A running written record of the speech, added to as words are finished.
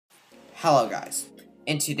Hello guys,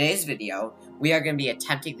 in today's video, we are going to be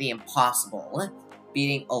attempting the impossible,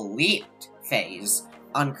 beating Elite Phayze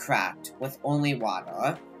uncracked with only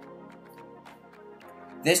water.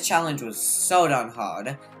 This challenge was so darn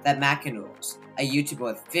hard that Mackanoos, a YouTuber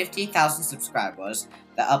with 50,000 subscribers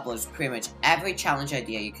that uploads pretty much every challenge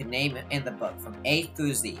idea you can name in the book from A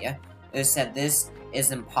through Z, said this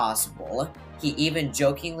is impossible. He even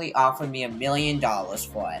jokingly offered me $1 million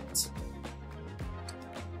for it.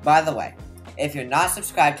 By the way, if you're not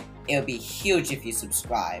subscribed, it would be huge if you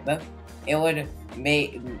subscribe. It would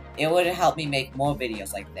help me make more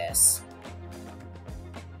videos like this.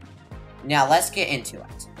 Now let's get into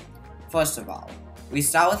it. First of all, we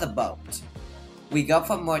start with a boat. We go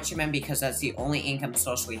for merchantmen because that's the only income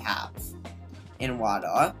source we have. In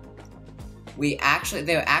water,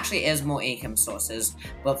 there actually is more income sources,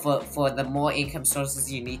 but for the more income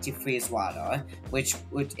sources you need to freeze water,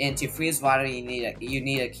 and to freeze water you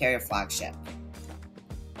need a carrier flagship.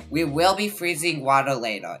 We will be freezing water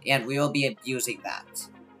later, and we will be abusing that.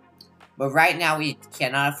 But right now we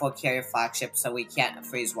cannot afford carrier flagship, so we can't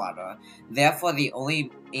freeze water. Therefore, the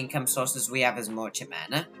only income sources we have is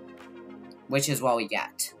merchantmen, which is what we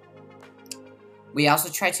get. We also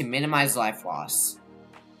try to minimize life loss.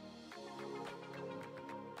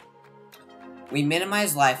 We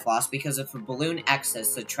minimize life loss because if a balloon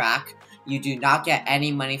exits the track, you do not get any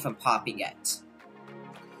money from popping it.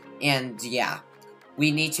 And yeah,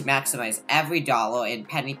 we need to maximize every dollar and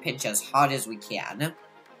penny pinch as hard as we can.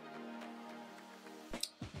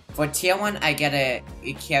 For tier 1, I get a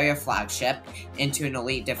carrier flagship into an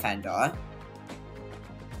elite defender.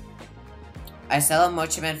 I sell a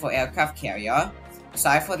merchantman for aircraft carrier.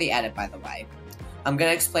 Sorry for the edit, by the way. I'm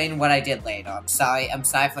gonna explain what I did later. I'm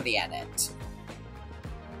sorry for the edit.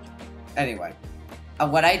 Anyway,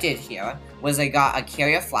 what I did here was I got a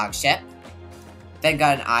carrier flagship, then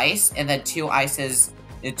got an ice, and then two ices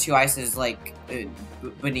like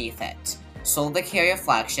beneath it. Sold the carrier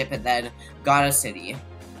flagship and then got a city.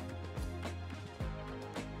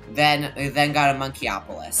 Then got a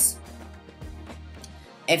Monkeyopolis.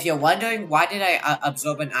 If you're wondering why did I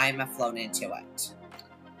absorb an IMF loan into it,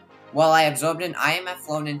 well, I absorbed an IMF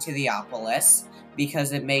loan into the Opolis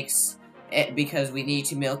because because we need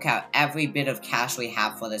to milk out every bit of cash we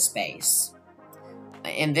have for the space.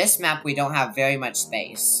 In this map, we don't have very much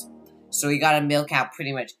space, so we gotta milk out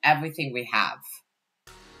pretty much everything we have.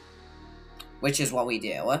 Which is what we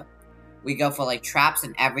do. We go for like traps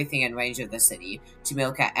and everything in range of the city to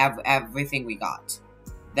milk out everything we got.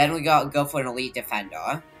 Then we go for an elite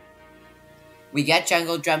defender. We get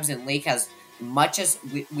jungle drums and leak as much as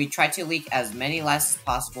we try to leak as many less as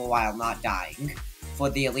possible while not dying, for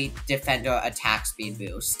the elite defender attack speed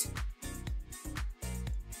boost.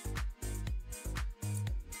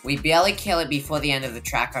 We barely kill it before the end of the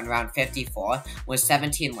track on round 54 with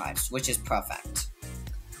 17 lives, which is perfect.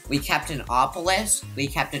 We kept an Opolis, we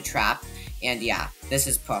kept a trap, and yeah, this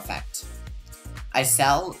is perfect. I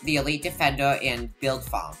sell the elite defender and build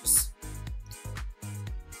farms.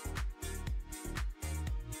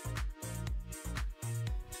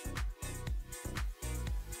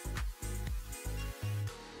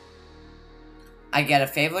 I get a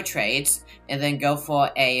favorite trades, and then go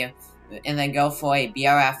for a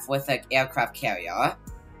BRF with an aircraft carrier.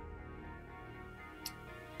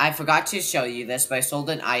 I forgot to show you this, but I sold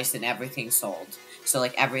an ice and everything sold. So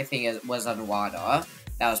like everything was on water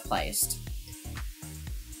that was placed.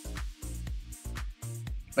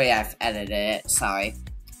 But yeah, I've edited it, sorry.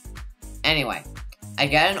 Anyway, I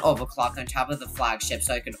get an overclock on top of the flagship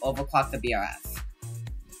so I can overclock the BRF.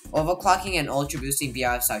 Overclocking and ultra boosting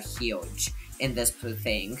BRFs are huge in this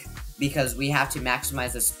thing, because we have to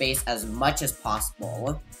maximize the space as much as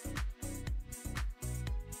possible.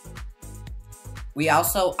 We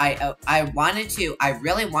also, I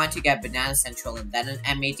really wanted to get Banana Central and then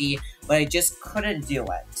an MAD, but I just couldn't do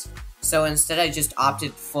it. So instead I just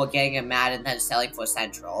opted for getting a MAD and then selling for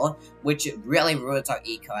Central, which really ruins our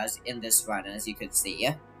eco in this run, as you can see.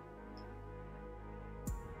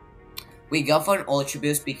 We go for an Ultra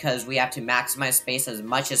Boost because we have to maximize space as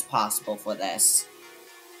much as possible for this.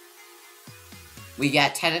 We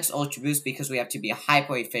get 10x Ultra Boost because we have to be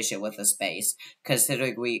hyper efficient with the space,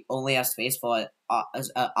 considering we only have space for an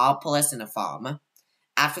Opolis and a farm.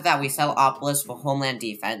 After that, we sell Opolis for homeland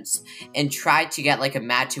defense, and try to get like a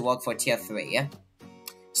MAD to work for tier 3.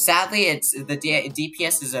 Sadly, the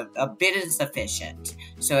DPS is a bit insufficient,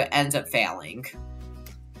 so it ends up failing.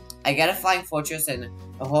 I get a Flying Fortress and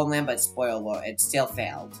a homeland, but spoiler alert, it still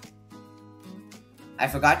failed. I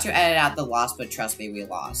forgot to edit out the loss, but trust me, we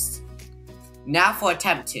lost. Now for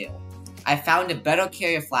attempt 2. I found a better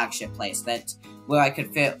carrier flagship placement where I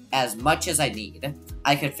could fit as much as I need.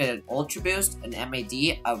 I could fit an Ultra Boost, an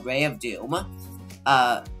MAD, a Ray of Doom,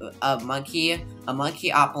 a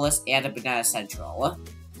Monkeyopolis, and a Banana Central.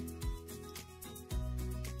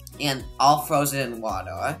 And all frozen in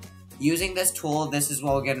water. Using this tool, this is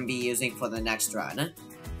what we're going to be using for the next run.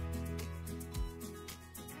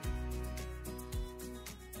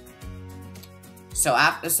 So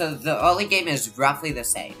the early game is roughly the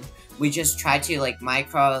same. We just try to, like,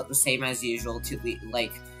 micro the same as usual to,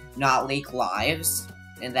 like, not leak lives.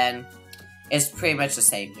 And then, it's pretty much the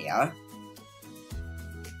same here.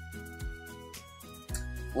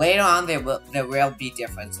 Later on, there will be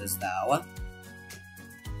differences, though.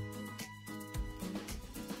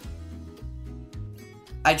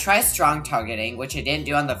 I tried strong targeting, which I didn't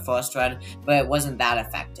do on the first run, but it wasn't that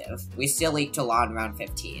effective. We still leaked a lot in round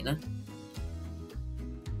 15.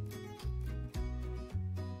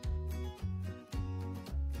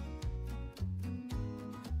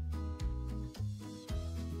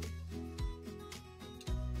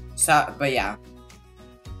 So, but yeah.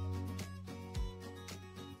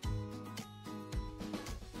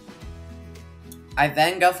 I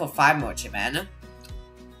then go for 5 Merchantmen,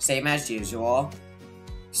 same as usual.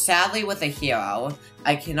 Sadly, with a hero,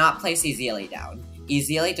 I cannot place Ezili down.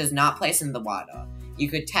 Ezili does not place in the water. You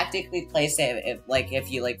could technically place it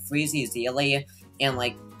if you, like, freeze Ezili and,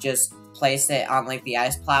 like, just place it on, like, the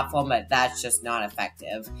ice platform, but that's just not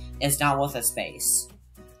effective. It's not worth a space.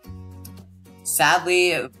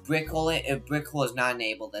 Sadly, Brickle is not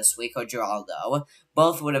enabled this week, or Geraldo.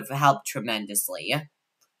 Both would have helped tremendously.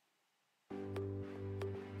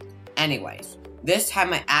 Anyways, this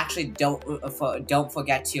time I actually don't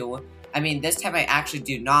forget to. This time I actually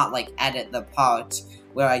do not, like, edit the part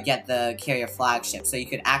where I get the carrier flagship, so you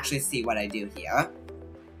can actually see what I do here.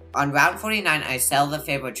 On round 49, I sell the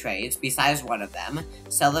favorite trades, besides one of them,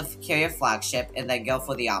 sell the carrier flagship, and then go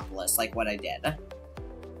for the Opolis, like what I did.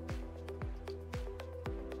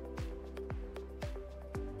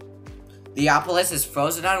 The Opolis is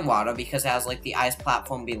frozen on water because it has, like, the ice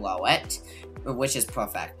platform below it, which is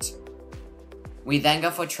perfect. We then go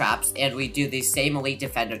for traps, and we do the same Elite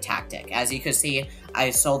Defender tactic. As you can see, I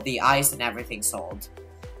sold the ice and everything sold.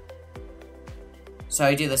 So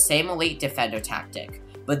I do the same Elite Defender tactic.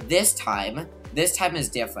 But this time is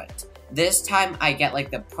different. This time, I get, like,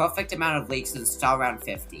 the perfect amount of leaks and stall round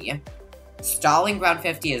 50. Stalling round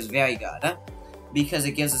 50 is very good, because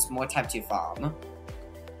it gives us more time to farm.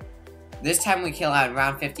 This time we kill out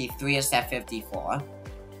round 53 instead of 54.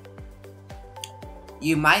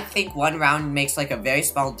 You might think one round makes, like, a very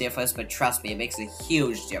small difference, but trust me, it makes a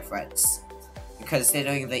huge difference,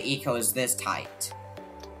 considering the eco is this tight.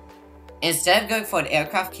 Instead of going for an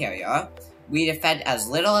aircraft carrier, we defend as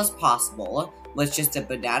little as possible with just a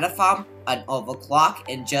banana farm, an overclock,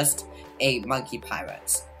 and just a monkey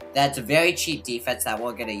pirates. That's a very cheap defense that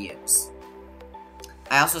we're gonna use.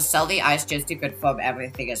 I also sell the ice just to confirm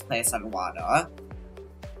everything is placed on water.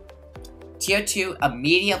 Tier 2,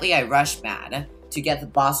 immediately I rush mad to get the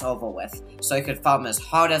boss over with, so I could farm as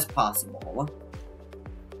hard as possible.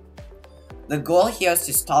 The goal here is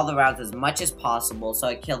to stall the rounds as much as possible so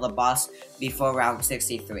I kill the boss before round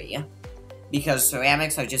 63. Because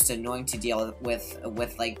ceramics are just annoying to deal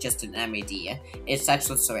with like, just an MAD. It sucks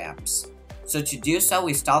with ceramics. So to do so,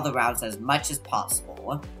 we stall the rounds as much as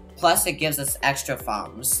possible. Plus, it gives us extra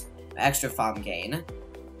farm gain.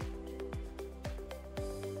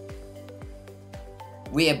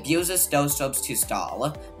 We abuse the snowstorms to stall,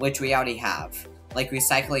 which we already have, like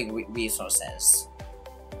recycling resources.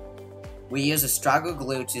 We use a stronger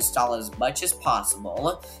glue to stall as much as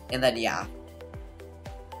possible, and then yeah.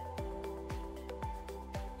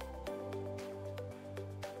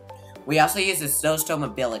 We also use the snowstorm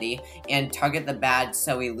ability and target the bad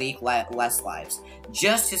so we leak less lives,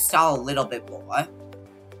 just to stall a little bit more.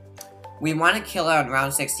 We want to kill her on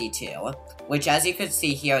round 62, which as you can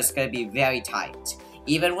see here is going to be very tight.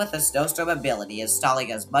 Even with the snowstorm ability and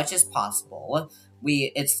stalling as much as possible,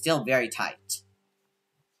 it's still very tight.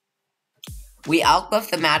 We outbuff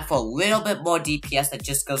the Mad for a little bit more DPS that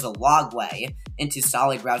just goes a long way into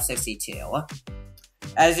stalling round 62.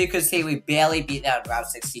 As you can see, we barely beat down round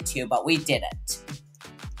 62, but we did it.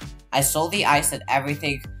 I sold the ice and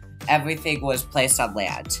everything was placed on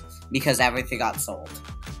land, because everything got sold.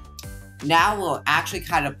 Now we're actually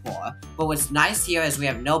kind of poor, but what's nice here is we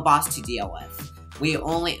have no boss to deal with.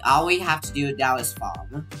 All we have to do now is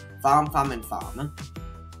farm. Farm, and farm.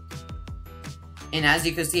 And as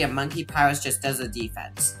you can see, a monkey pirates just does a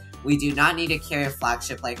defense. We do not need to carry a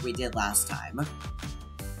flagship like we did last time.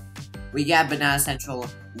 We get Banana Central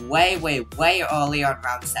way early on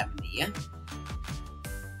round 70.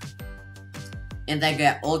 and then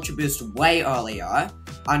get Ultra Boost way earlier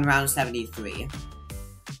on round 73.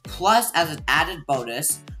 Plus, as an added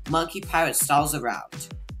bonus, Monkey Pirate stalls a round.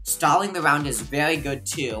 Stalling the round is very good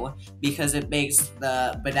too, because it makes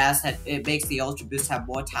the Ultra Boost have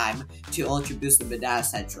more time to Ultra Boost the Banana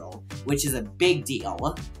Central, which is a big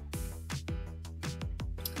deal.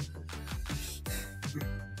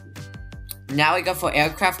 Now we go for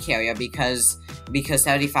Aircraft Carrier because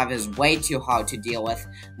 75 is way too hard to deal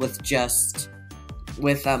with just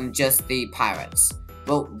the pirates.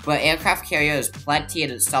 But Aircraft Carrier is plenty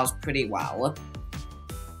and it stalls pretty well.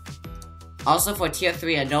 Also for Tier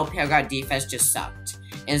 3, a no Paragon defense just sucked.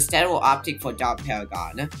 Instead, we're opting for Dark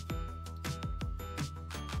Paragon.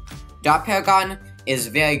 Dark Paragon is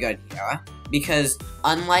very good here, because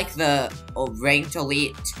unlike the ranked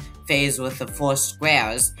elite phase with the 4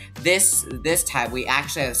 squares, this time we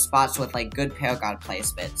actually have spots with like good Paragon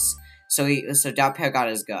placements. So Dark Paragon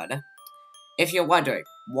is good. If you're wondering,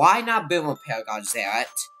 why not Boomer Paragon, Zeret?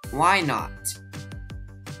 Why not?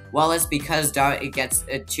 Well, it's because it gets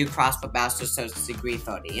 2 Crossbow Masters, so it's degree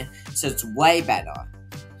 30, so it's way better.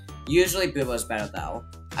 Usually Boomer's better though.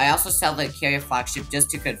 I also sell the Carrier Flagship just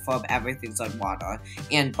to confirm everything's on water,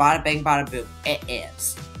 and bada bing bada boom, it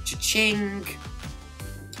is. Cha-ching!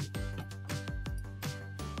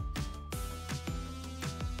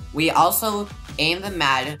 We also aim the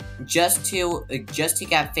Mad just to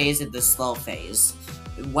get Phayze in the slow phase.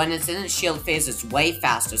 When it's in its shield phase, it's way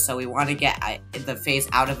faster, so we want to get the Phayze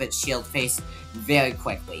out of its shield phase very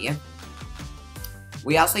quickly.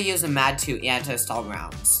 We also use the Mad to anti-stall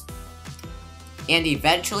rounds. And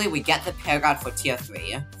eventually, we get the Paragon for Tier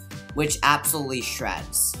 3, which absolutely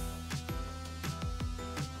shreds.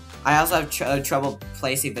 I also have trouble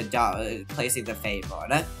placing the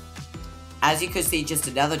Favored. As you can see, just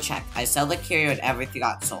another check. I sell the Carrier and everything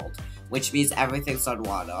got sold, which means everything's on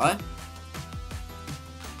water.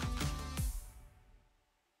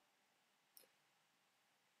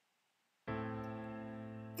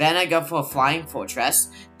 Then I go for a Flying Fortress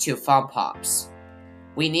to farm Pops.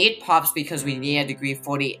 We need Pops because we need a degree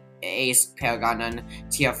 40 Ace Paragon on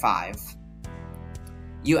Tier 5.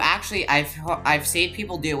 I've seen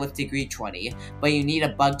people do it with degree 20, but you need a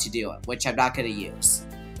bug to do it, which I'm not going to use.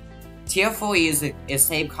 Tier 4 is the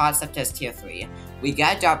same concept as Tier 3. We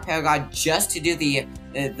get a Dark Paragon just to do the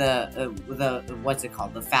what's it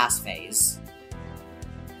called, the fast phase.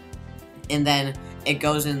 And then it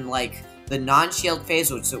goes in like the non-shield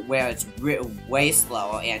phase, where it's way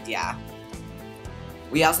slower, and yeah.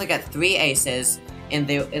 We also get 3 aces, and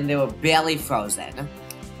they were barely frozen.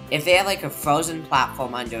 If they have like a frozen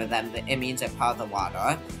platform under them, it means they're part of the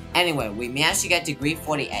water. Anyway, we managed to get degree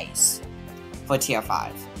 40 ace for Tier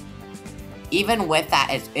 5. Even with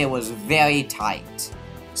that, it was very tight.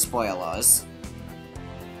 Spoilers.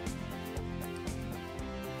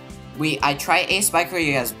 I try Ace Spiker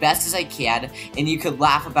as best as I can, and you could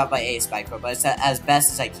laugh about my Ace Spiker, but it's as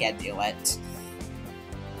best as I can do it.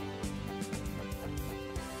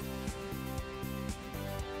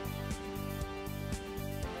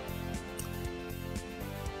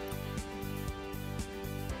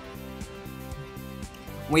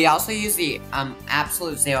 We also use the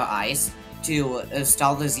Absolute Zero Ice to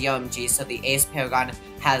stall the ZOMG so the Ace Paragon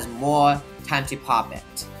has more time to pop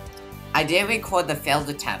it. I didn't record the failed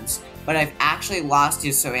attempts, but I've actually lost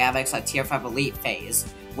to Ceramics on Tier 5 Elite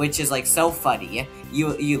phase, which is like so funny.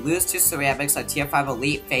 You lose to Ceramics on Tier 5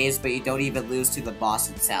 Elite phase, but you don't even lose to the boss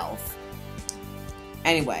itself.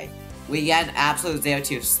 Anyway, we get an Absolute Zero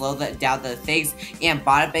to slow down the things, and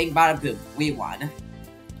bada bing bada boom, we won.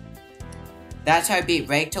 That's how I beat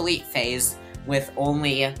Ranked Elite phase with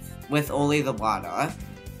only the water.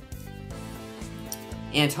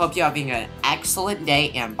 And hope you're having an excellent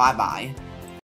day, and bye-bye.